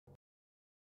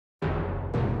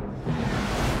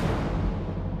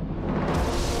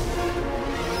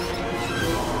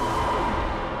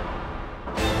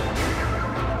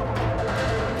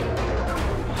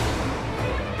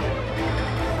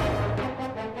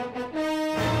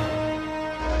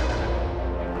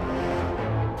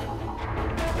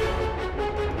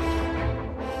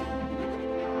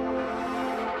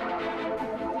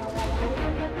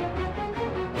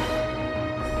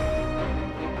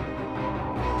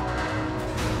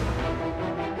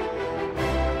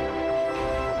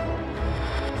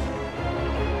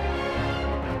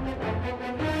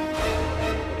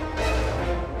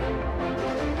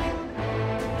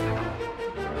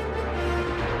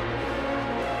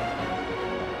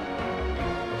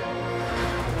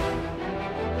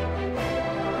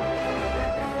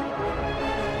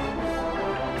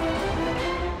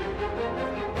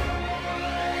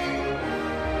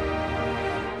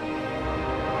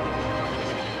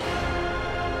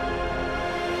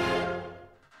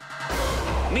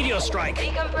Meteor strike!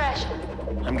 Decompression.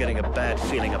 I'm getting a bad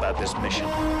feeling about this mission.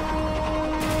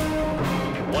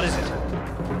 What is it?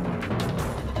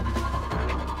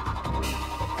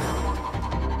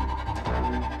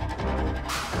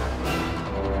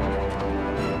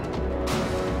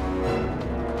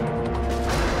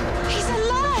 He's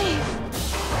alive!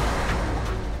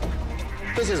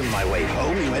 This isn't my way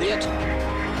home, you idiot.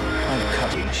 I'm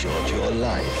cutting short your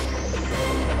life.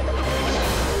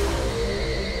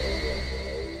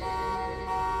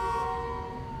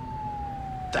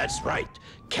 That's right.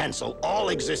 Cancel all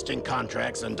existing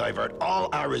contracts and divert all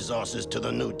our resources to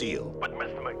the New Deal. But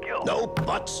Mr. McGill... No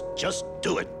buts, just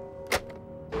do it.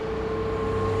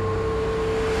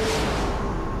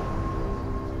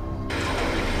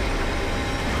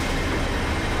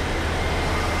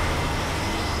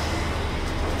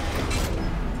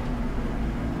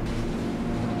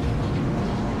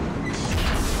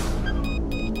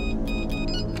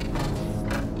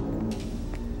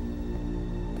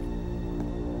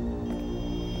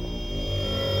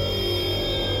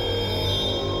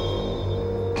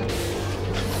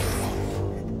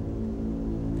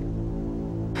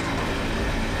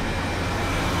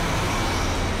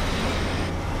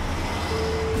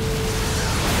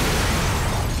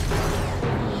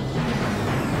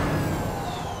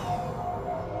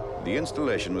 The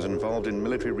installation was involved in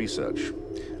military research.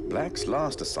 Black's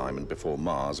last assignment before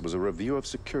Mars was a review of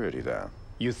security there.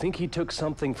 You think he took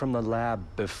something from the lab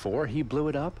before he blew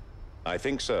it up? I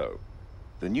think so.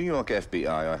 The New York FBI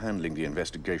are handling the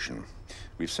investigation.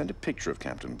 We've sent a picture of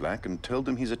Captain Black and told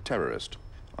them he's a terrorist.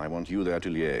 I want you there to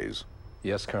liaise.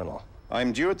 Yes, Colonel.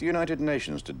 I'm due at the United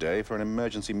Nations today for an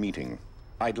emergency meeting.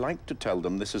 I'd like to tell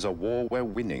them this is a war we're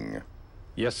winning.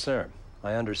 Yes, sir.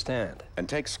 I understand. And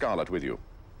take Scarlet with you.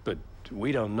 But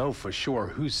we don't know for sure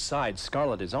whose side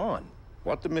Scarlet is on.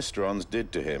 What the Mysterons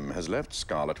did to him has left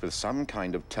Scarlet with some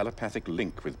kind of telepathic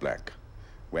link with Black.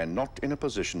 We're not in a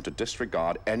position to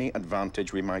disregard any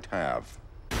advantage we might have.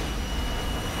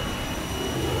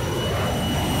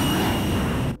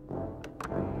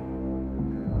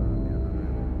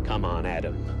 Come on,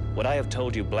 Adam. Would I have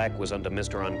told you Black was under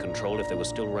Mysteron control if they were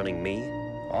still running me?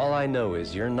 All I know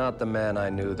is you're not the man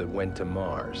I knew that went to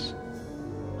Mars.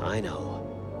 I know.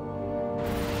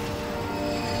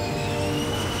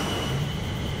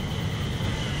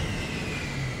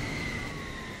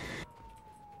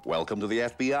 Welcome to the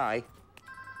FBI.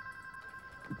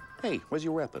 Hey, where's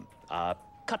your weapon?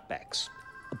 Cutbacks.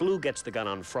 Blue gets the gun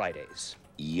on Fridays.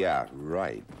 Yeah,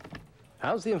 right.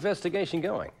 How's the investigation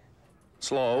going?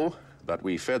 Slow, but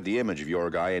we fed the image of your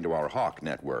guy into our Hawk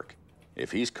network.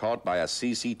 If he's caught by a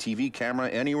CCTV camera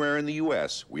anywhere in the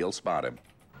US, we'll spot him.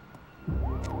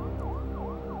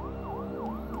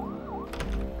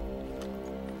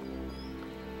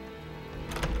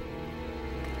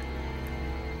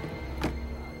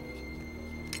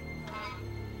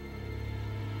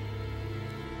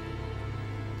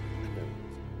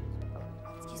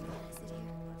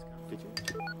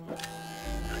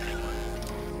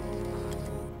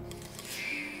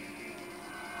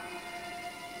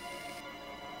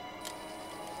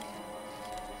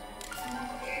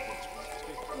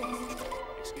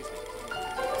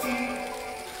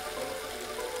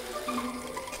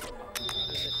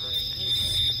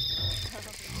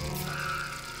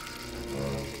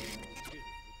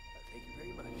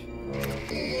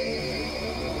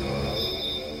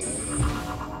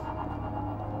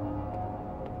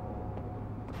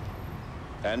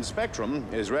 And Spectrum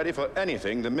is ready for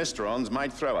anything the Mysterons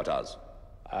might throw at us.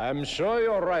 I'm sure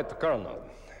you're right, Colonel.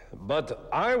 But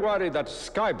I worry that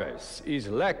Skybase is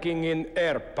lacking in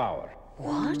air power.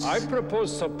 What? I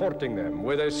propose supporting them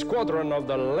with a squadron of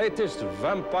the latest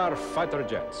Vampire fighter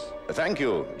jets. Thank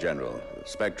you, General.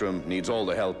 Spectrum needs all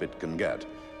the help it can get.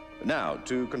 Now,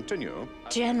 to continue...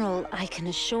 General, I can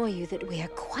assure you that we are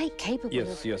quite capable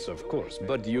of... Yes, of course.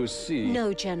 But you see...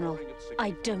 No, General.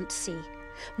 I don't see.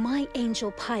 My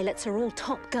Angel pilots are all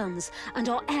top guns, and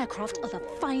our aircraft are the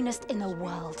finest in the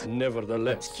world.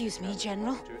 Nevertheless... Excuse me,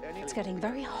 General. It's getting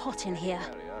very hot in here.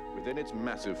 Within its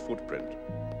massive footprint.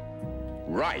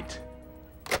 Right.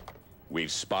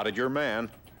 We've spotted your man.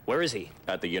 Where is he?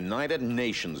 At the United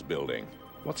Nations building.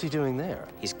 What's he doing there?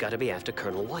 He's got to be after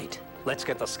Colonel White. Let's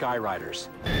get the Skyriders.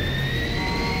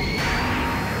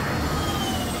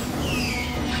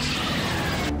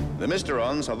 The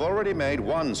Mysterons have already made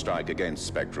one strike against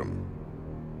Spectrum.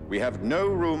 We have no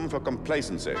room for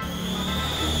complacency.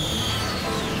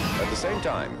 At the same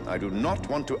time, I do not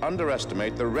want to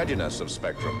underestimate the readiness of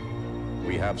Spectrum.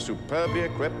 We have superbly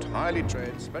equipped, highly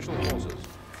trained special forces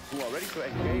who are ready to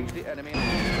engage the enemy in a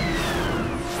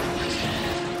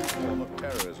form of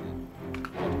terrorism,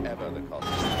 whatever the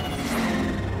cost.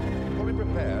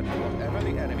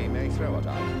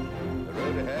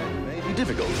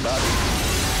 difficult, but...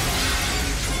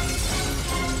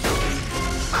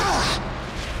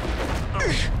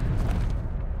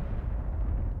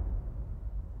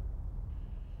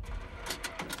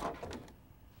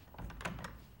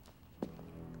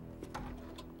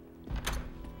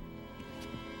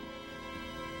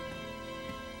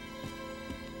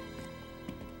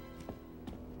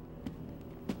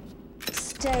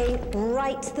 Stay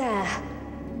right there.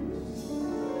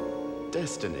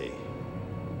 Destiny.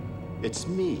 It's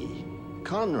me,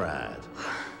 Conrad.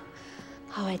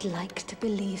 Oh, I'd like to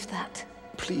believe that.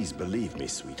 Please believe me,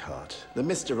 sweetheart. The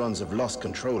Mysterons have lost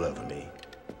control over me.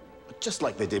 Just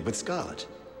like they did with Scarlet.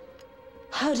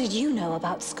 How did you know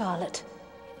about Scarlet?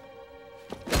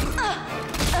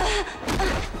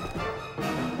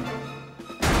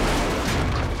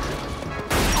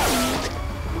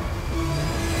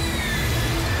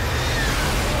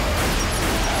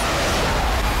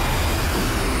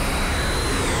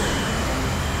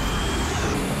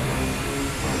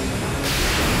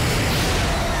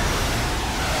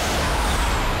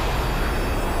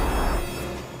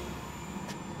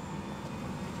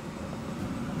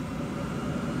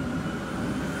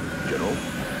 General?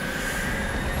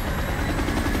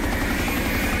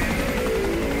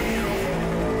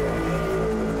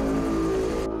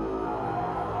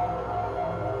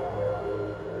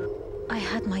 I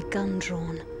had my gun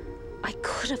drawn. I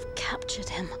could have captured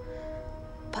him,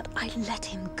 but I let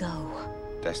him go.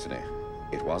 Destiny,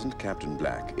 it wasn't Captain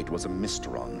Black, it was a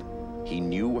Mysteron. He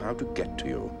knew how to get to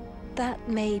you. That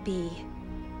may be,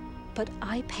 but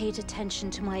I paid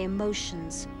attention to my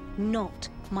emotions, not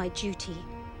my duty.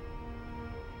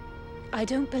 I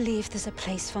don't believe there's a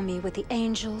place for me with the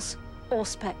Angels or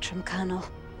Spectrum, Colonel.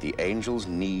 The Angels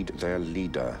need their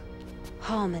leader.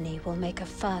 Harmony will make a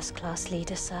first-class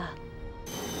leader, sir.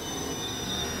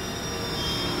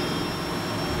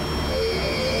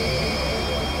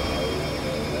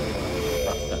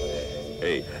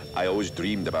 Hey, I always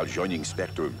dreamed about joining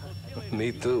Spectrum.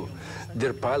 Me too.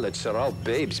 Their pilots are all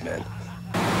babes, man.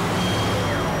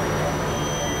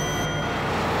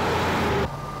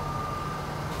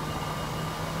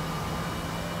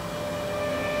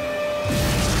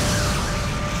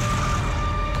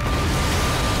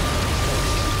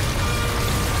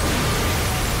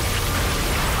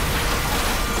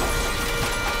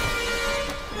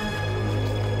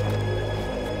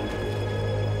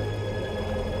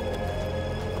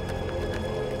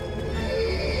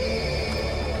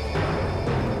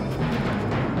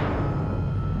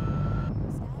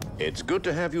 It's good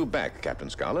to have you back, Captain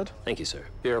Scarlet. Thank you, sir.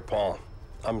 Here, Paul.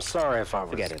 I'm sorry if I was...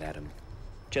 Forget it, Adam.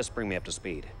 Just bring me up to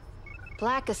speed.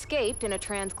 Black escaped in a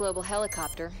transglobal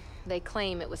helicopter. They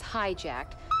claim it was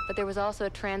hijacked, but there was also a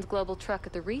transglobal truck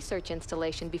at the research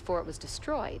installation before it was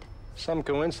destroyed. Some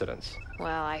coincidence.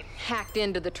 Well, I hacked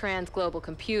into the transglobal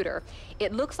computer.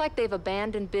 It looks like they've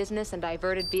abandoned business and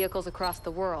diverted vehicles across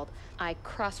the world. I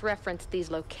cross-referenced these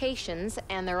locations,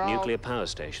 and they're all... Nuclear power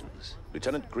stations.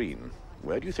 Lieutenant Green,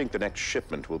 where do you think the next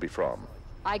shipment will be from?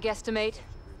 I guesstimate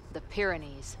the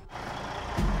Pyrenees.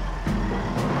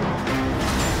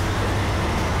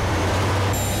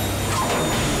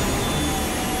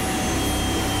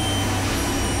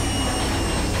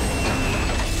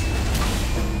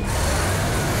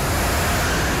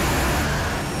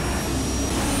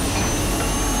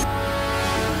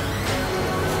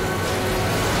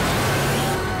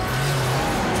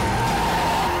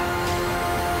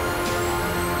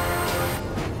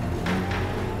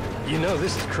 You know,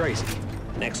 this is crazy.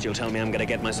 Next, you'll tell me I'm gonna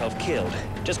get myself killed.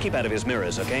 Just keep out of his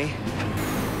mirrors, okay?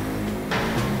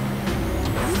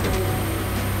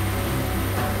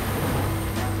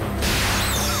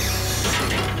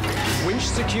 Winch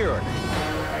secured.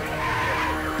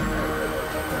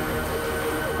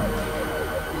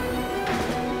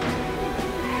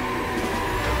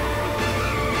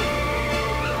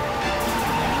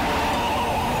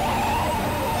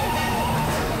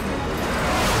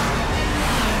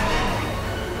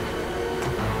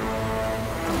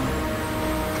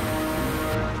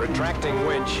 Retracting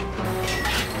winch.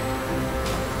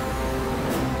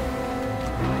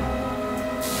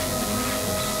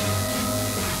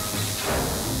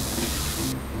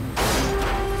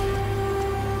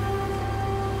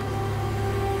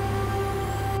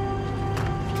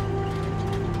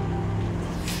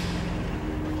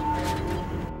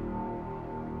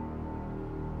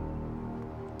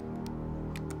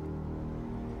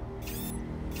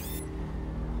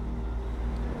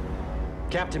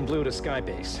 Captain Blue to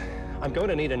Skybase. I'm going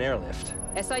to need an airlift.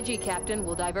 SIG, Captain.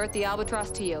 We'll divert the Albatross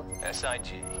to you.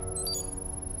 SIG.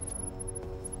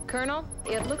 Colonel,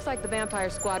 it looks like the Vampire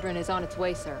Squadron is on its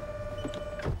way, sir.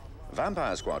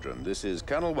 Vampire Squadron, this is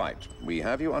Colonel White. We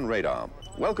have you on radar.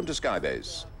 Welcome to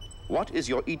Skybase. What is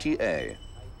your ETA?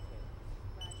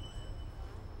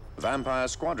 Vampire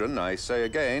Squadron, I say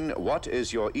again, what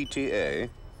is your ETA?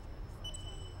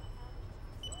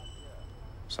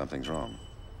 Something's wrong.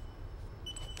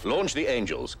 Launch the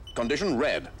Angels. Condition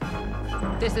red.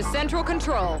 This is Central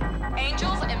Control.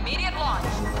 Angels, immediate launch.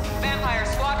 Vampire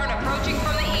Squadron approaching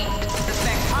from the east.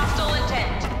 Suspect hostile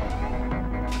intent.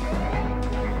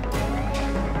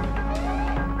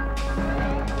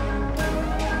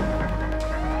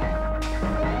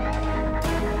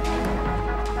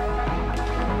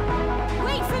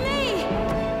 Wait for me!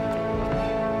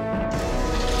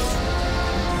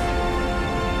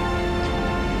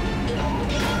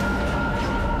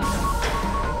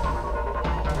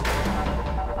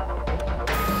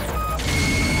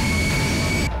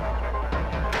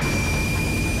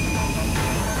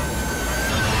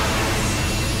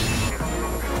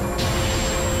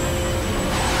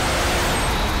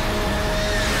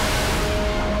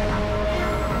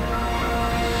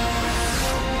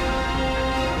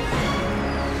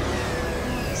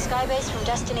 Skybase from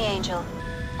Destiny Angel.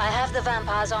 I have the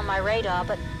vampires on my radar,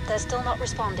 but they're still not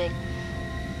responding.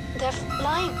 They're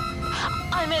flying.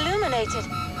 I'm illuminated.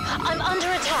 I'm under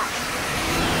attack.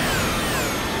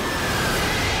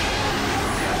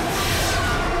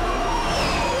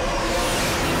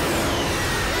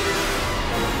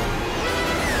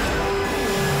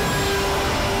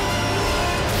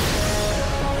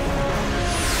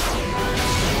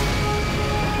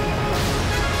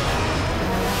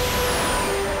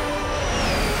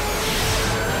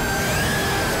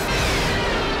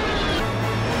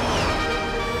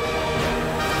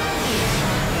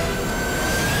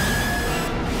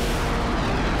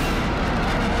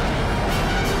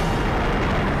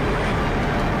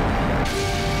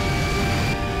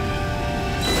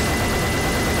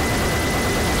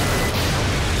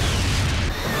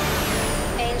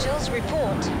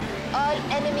 Report. All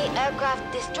enemy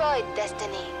aircraft destroyed,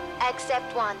 Destiny.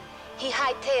 Except one. He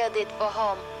hightailed it for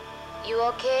home. You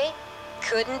okay?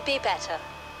 Couldn't be better.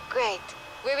 Great.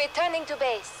 We're returning to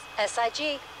base.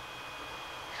 SIG.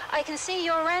 I can see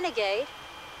your renegade.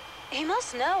 He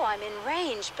must know I'm in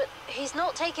range, but he's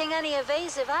not taking any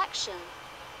evasive action.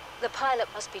 The pilot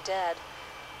must be dead.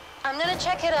 I'm gonna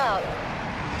check it out.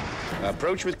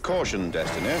 Approach with caution,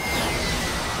 Destiny.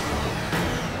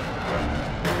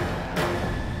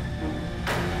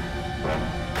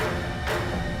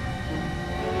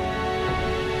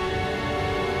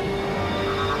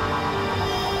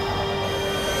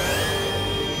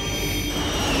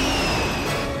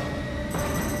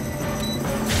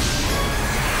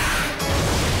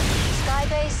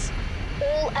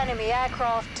 Enemy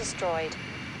aircraft destroyed.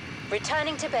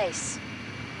 Returning to base.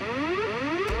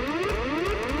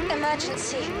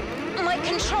 Emergency. My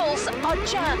controls are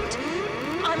jammed.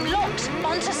 I'm locked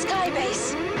onto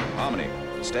Skybase. Harmony,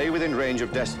 stay within range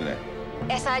of Destiny.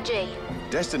 SIG.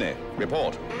 Destiny,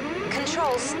 report.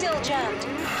 Controls still jammed.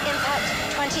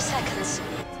 Impact 20 seconds.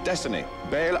 Destiny,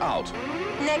 bail out.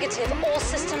 Negative, all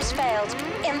systems failed.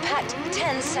 Impact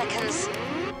 10 seconds.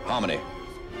 Harmony,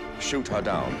 shoot her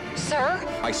down. Sir?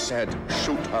 I said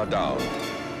shoot her down.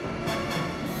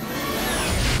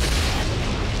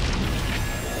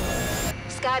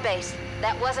 Skybase,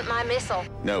 that wasn't my missile.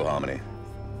 No, Harmony.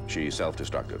 She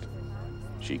self-destructed.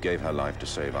 She gave her life to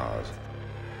save ours.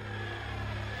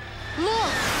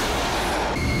 Look!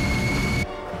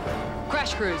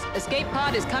 Crash crews, escape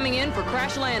pod is coming in for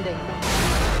crash landing.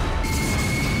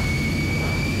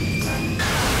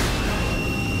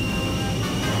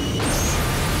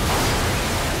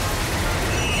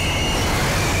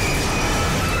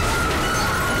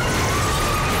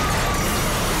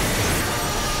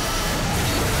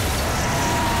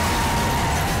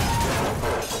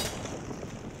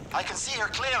 I can see her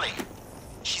clearly.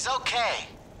 She's okay.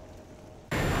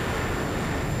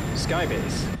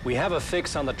 Skybase, we have a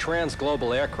fix on the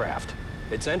trans-global aircraft.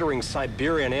 It's entering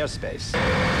Siberian airspace.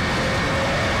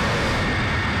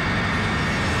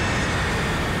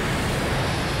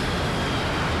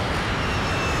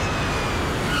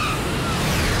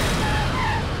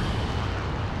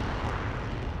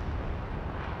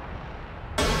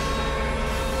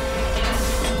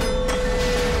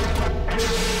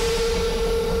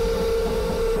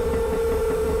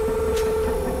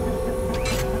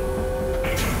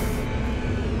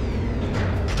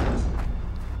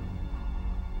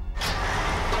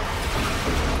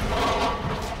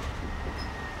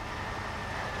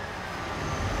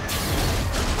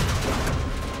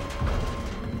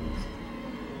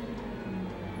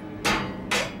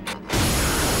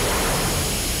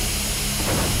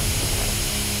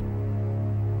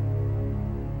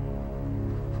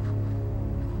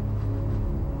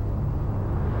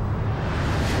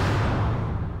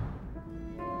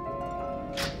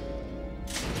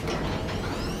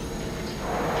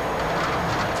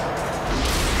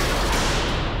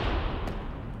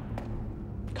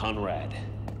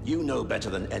 know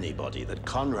better than anybody that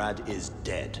Conrad is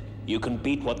dead. You can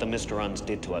beat what the Mysterons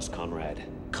did to us, Conrad.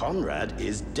 Conrad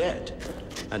is dead.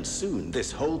 And soon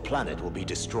this whole planet will be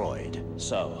destroyed.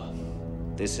 So,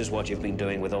 this is what you've been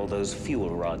doing with all those fuel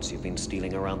rods you've been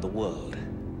stealing around the world.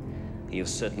 You've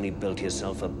certainly built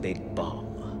yourself a big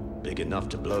bomb. Big enough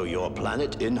to blow your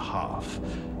planet in half.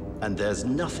 And there's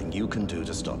nothing you can do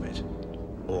to stop it.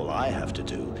 All I have to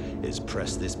do is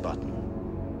press this button.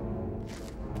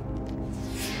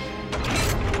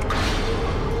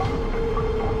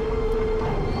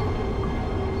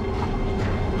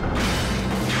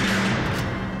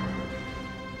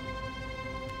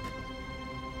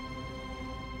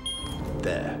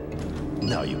 There.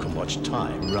 Now you can watch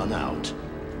time run out.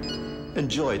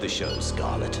 Enjoy the show,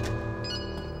 Scarlet.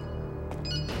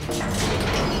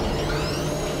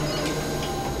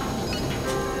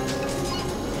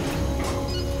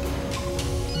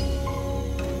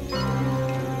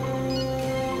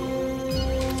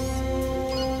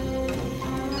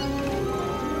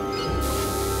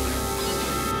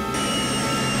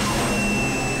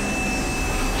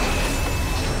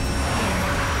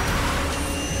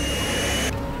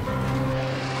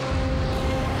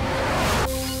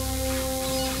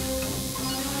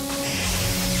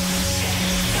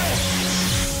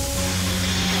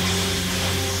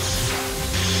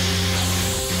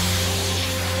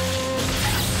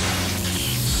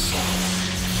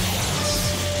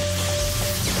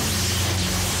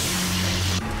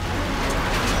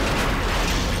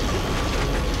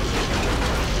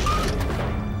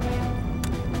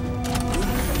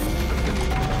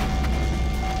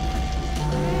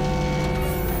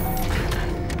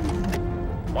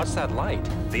 What's that light?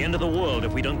 The end of the world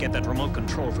if we don't get that remote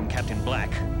control from Captain Black.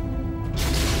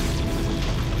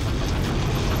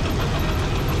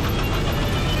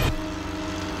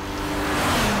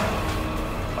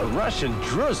 A Russian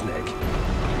Druzhnik?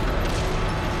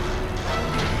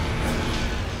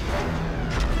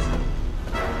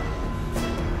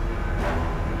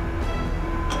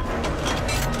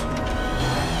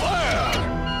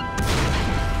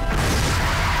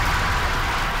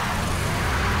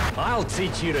 I'll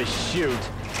teach you to shoot.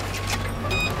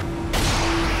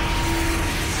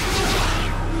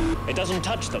 It doesn't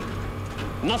touch them.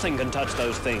 Nothing can touch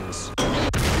those things.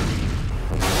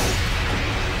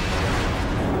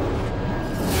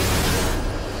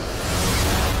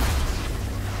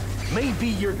 Maybe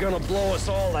you're gonna blow us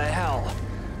all to hell,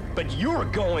 but you're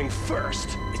going first.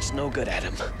 It's no good,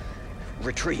 Adam.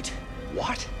 Retreat.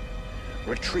 What?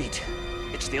 Retreat.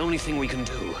 It's the only thing we can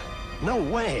do. No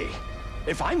way.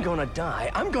 If I'm gonna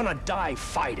die, I'm gonna die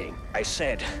fighting. I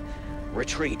said,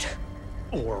 retreat.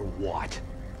 Or what?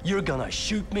 You're gonna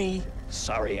shoot me?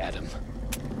 Sorry, Adam.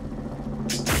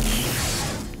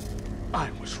 I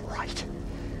was right.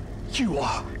 You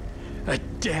are a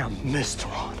damn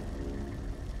Mysteron.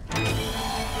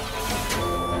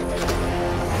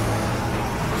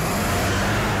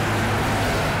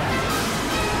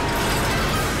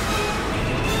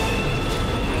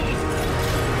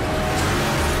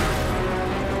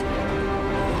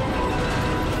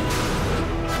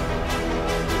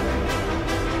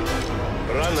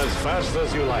 Run as fast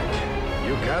as you like.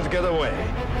 You can't get away.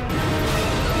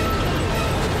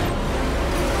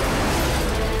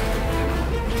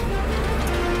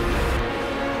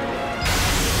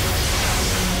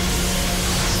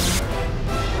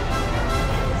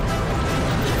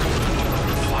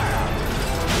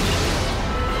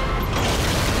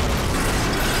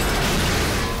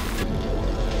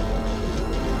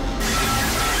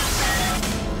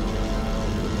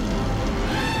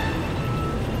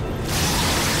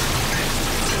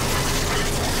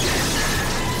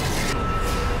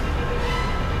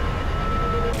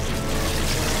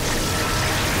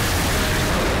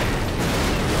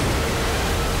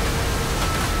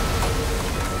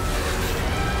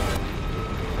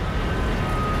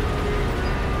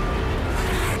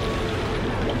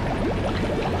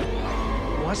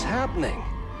 What's happening?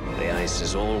 The ice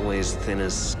is always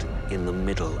thinnest in the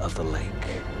middle of the lake.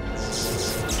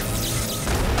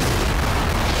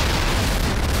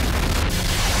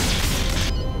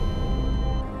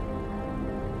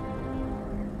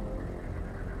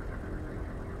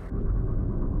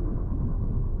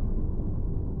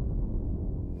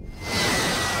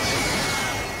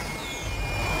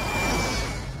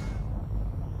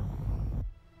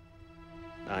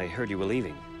 I heard you were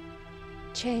leaving.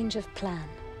 Change of plan.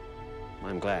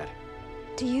 I'm glad.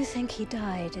 Do you think he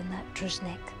died in that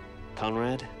Druzhnik?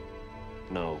 Conrad?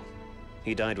 No.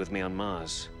 He died with me on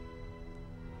Mars.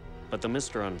 But the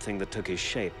Mysteron thing that took his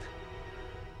shape,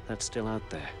 that's still out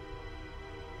there.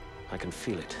 I can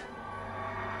feel it.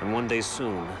 And one day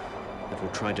soon, that will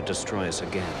try to destroy us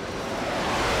again.